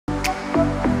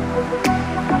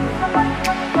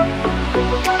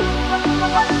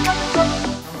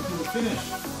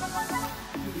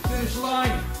Finish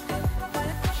line.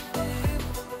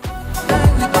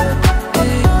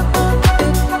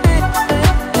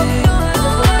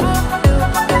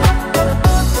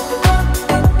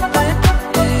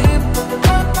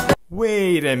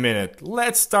 Wait a minute,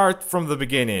 let's start from the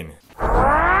beginning.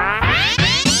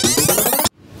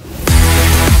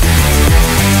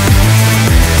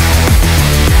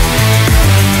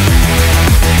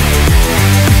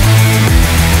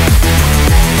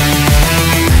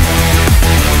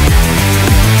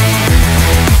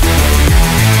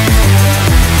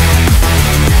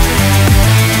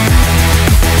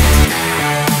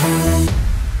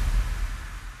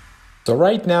 So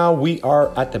right now we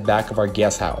are at the back of our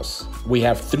guest house. We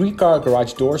have 3-car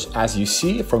garage doors as you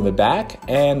see from the back,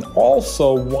 and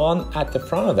also one at the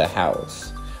front of the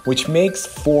house, which makes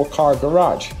 4-car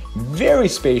garage. Very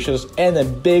spacious and a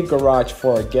big garage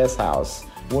for a guest house,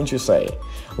 wouldn't you say?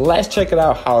 Let's check it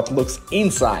out how it looks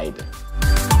inside.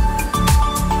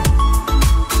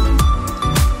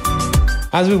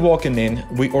 As we're walking in,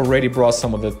 we already brought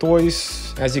some of the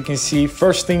toys. As you can see,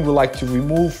 first thing we like to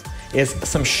remove is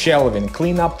some shelving,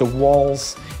 clean up the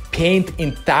walls, paint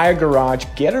entire garage,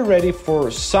 get it ready for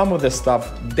some of the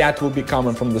stuff that will be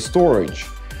coming from the storage.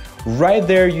 Right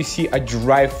there you see a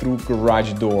drive-through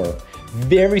garage door.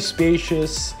 Very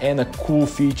spacious and a cool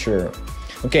feature.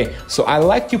 Okay, so I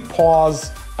like to pause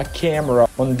a camera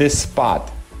on this spot.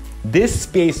 This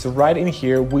space right in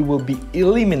here we will be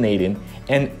eliminating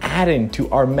and adding to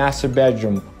our master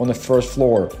bedroom on the first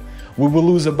floor. We will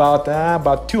lose about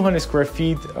 200 square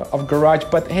feet of garage,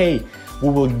 but hey, we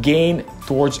will gain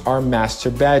towards our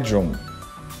master bedroom.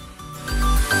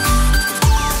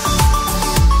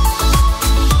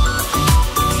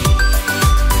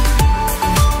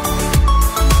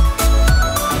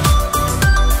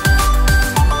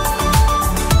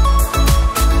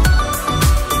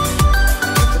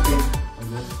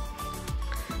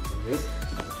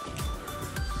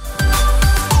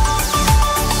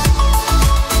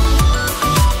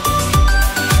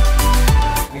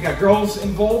 Girls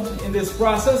involved in this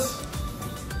process.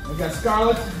 We got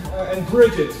Scarlett and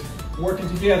Bridget working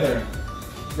together.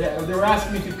 They were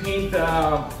asking me to paint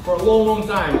for a long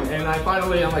time, and I'm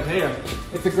like, hey,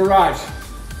 it's a garage.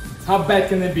 How bad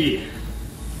can it be?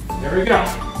 There we go. I'm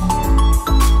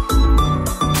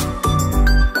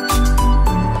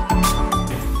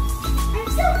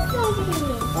so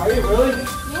excited. Are you really?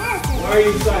 Yes. Why are you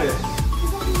excited?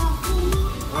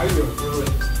 Are you really?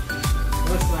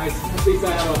 That's nice. At least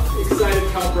I have an excited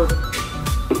helper.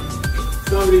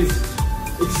 Somebody's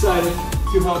excited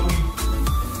to help me.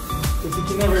 Because you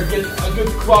can never get a good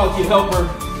quality helper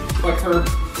like her.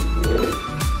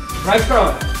 Right,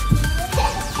 Scarlett?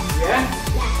 Yeah?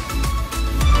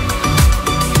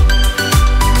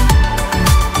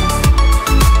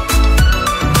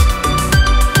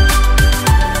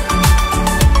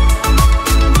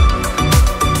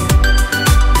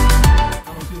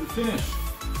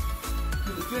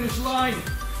 Finish line.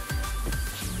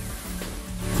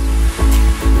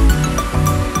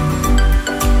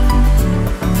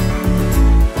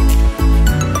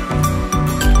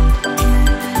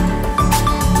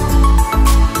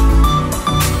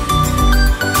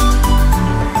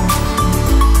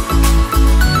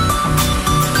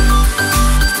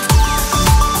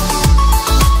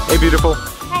 Hey, beautiful.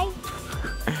 Hi.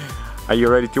 Are you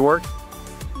ready to work?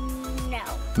 No.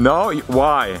 No?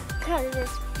 Why? Because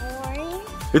it's boring.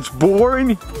 It's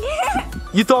boring?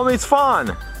 You told me it's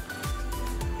fun.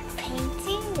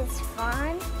 Painting is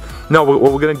fun. No, what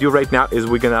we're gonna do right now is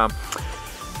we're gonna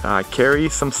carry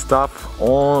some stuff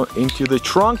on into the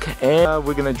trunk, and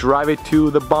we're gonna drive it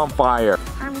to the bonfire.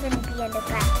 I'm gonna be in the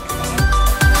back.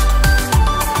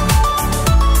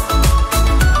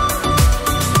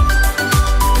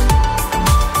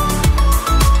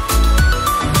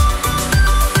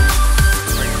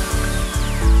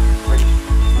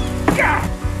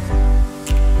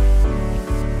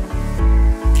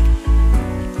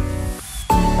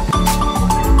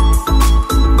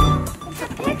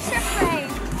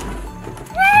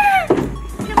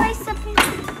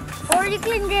 You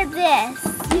can do this.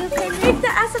 You can make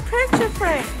that as a picture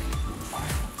frame.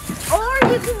 Or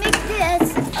you can make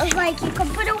this, like you can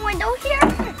put a window here,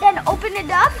 then open it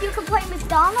up. You can play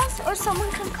McDonald's, or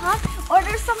someone can come,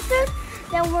 order something,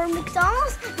 then we're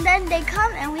McDonald's, then they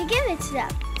come and we give it to them.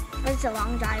 But it's a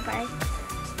long driveway.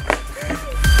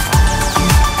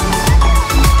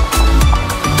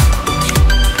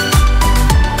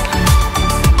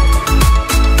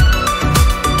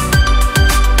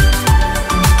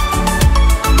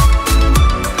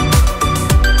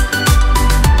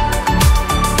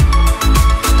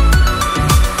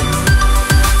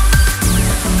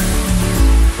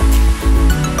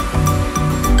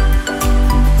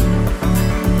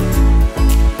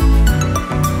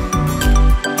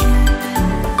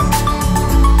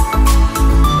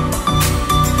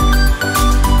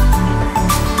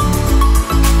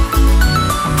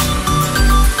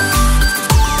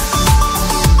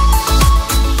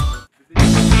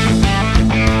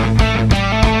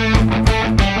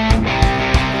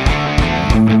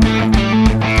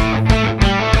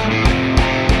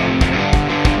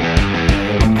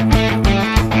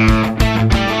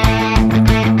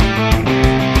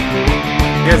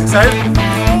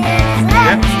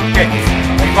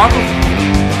 Paco?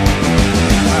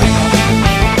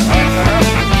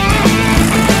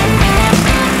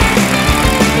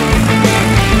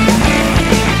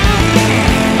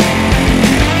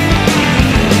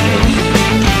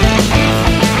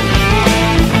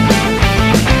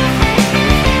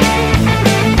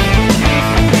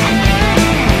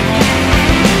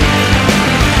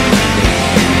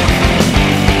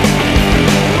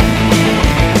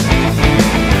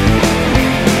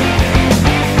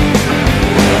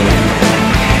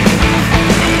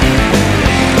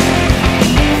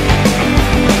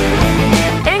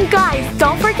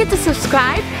 Don't forget to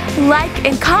subscribe, like,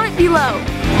 and comment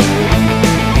below.